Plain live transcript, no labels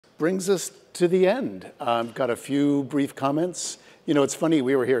brings us to the end. I've got a few brief comments. You know, it's funny,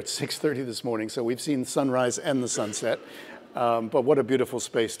 we were here at 6:30 this morning, so we've seen the sunrise and the sunset. But what a beautiful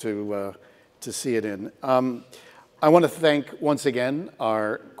space to see it in. I want to thank, once again,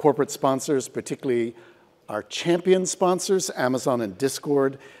 our corporate sponsors, particularly our champion sponsors, Amazon and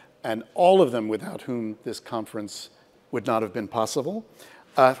Discord, and all of them without whom this conference would not have been possible.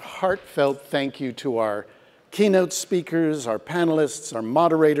 A heartfelt thank you to our keynote speakers, our panelists, our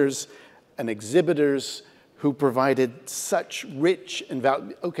moderators, and exhibitors who provided such rich and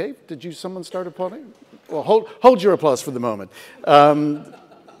valuable... Okay, someone start applauding? Well, hold your applause for the moment.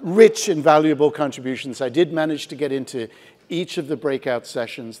 Rich and valuable contributions. I did manage to get into each of the breakout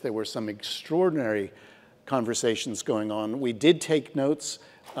sessions. There were some extraordinary conversations going on. We did take notes,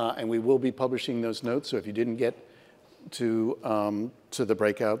 and we will be publishing those notes. So if you didn't get to the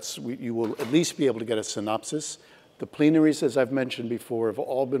breakouts, you will at least be able to get a synopsis. The plenaries, as I've mentioned before, have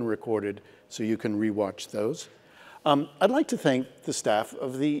all been recorded, so you can rewatch those. I'd like to thank the staff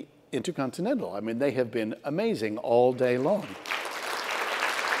of the Intercontinental. I mean, they have been amazing all day long.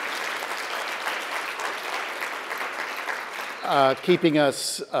 Keeping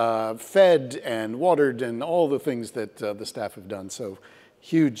us fed and watered and all the things that the staff have done. So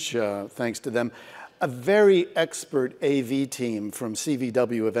huge thanks to them. A very expert AV team from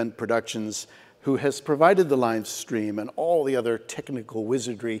CVW Event Productions who has provided the live stream and all the other technical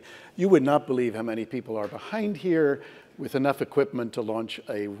wizardry. You would not believe how many people are behind here with enough equipment to launch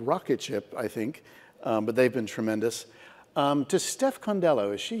a rocket ship, I think, but they've been tremendous. To Steph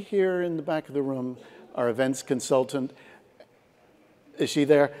Condello, is she here in the back of the room, our events consultant? Is she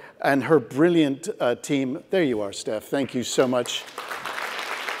there? And her brilliant team. There you are, Steph. Thank you so much.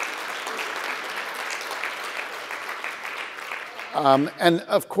 And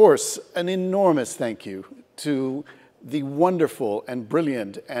of course, an enormous thank you to the wonderful and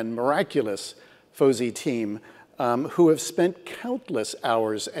brilliant and miraculous FOSI team who have spent countless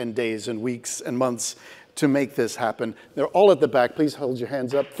hours and days and weeks and months to make this happen. They're all at the back. Please hold your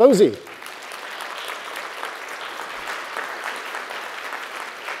hands up. FOSI.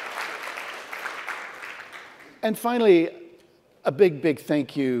 And finally, a big, big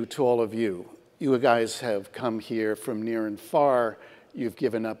thank you to all of you. You guys have come here from near and far. You've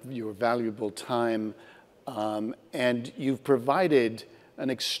given up your valuable time, and you've provided an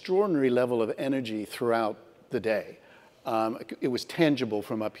extraordinary level of energy throughout the day. It was tangible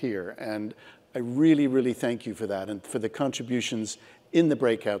from up here, and I really, really thank you for that and for the contributions in the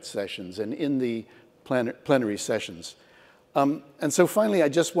breakout sessions and in the plenary sessions. And so finally, I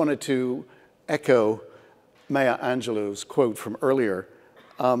just wanted to echo Maya Angelou's quote from earlier.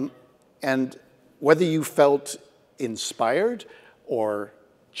 And whether you felt inspired or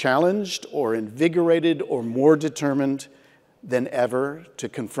challenged or invigorated or more determined than ever to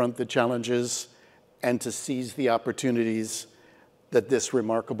confront the challenges and to seize the opportunities that this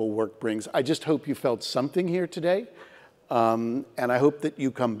remarkable work brings, I just hope you felt something here today. And I hope that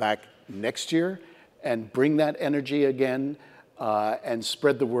you come back next year and bring that energy again and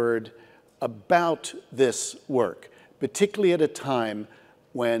spread the word about this work, particularly at a time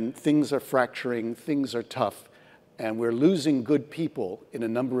when things are fracturing, things are tough, and we're losing good people in a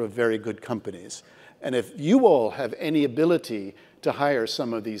number of very good companies. And if you all have any ability to hire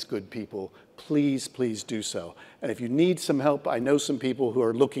some of these good people, please, please do so. And if you need some help, I know some people who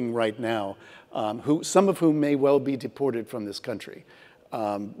are looking right now, some of whom may well be deported from this country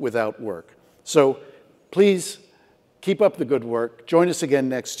without work. So please keep up the good work. Join us again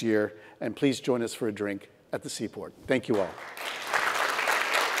next year. And please join us for a drink at the Seaport. Thank you all.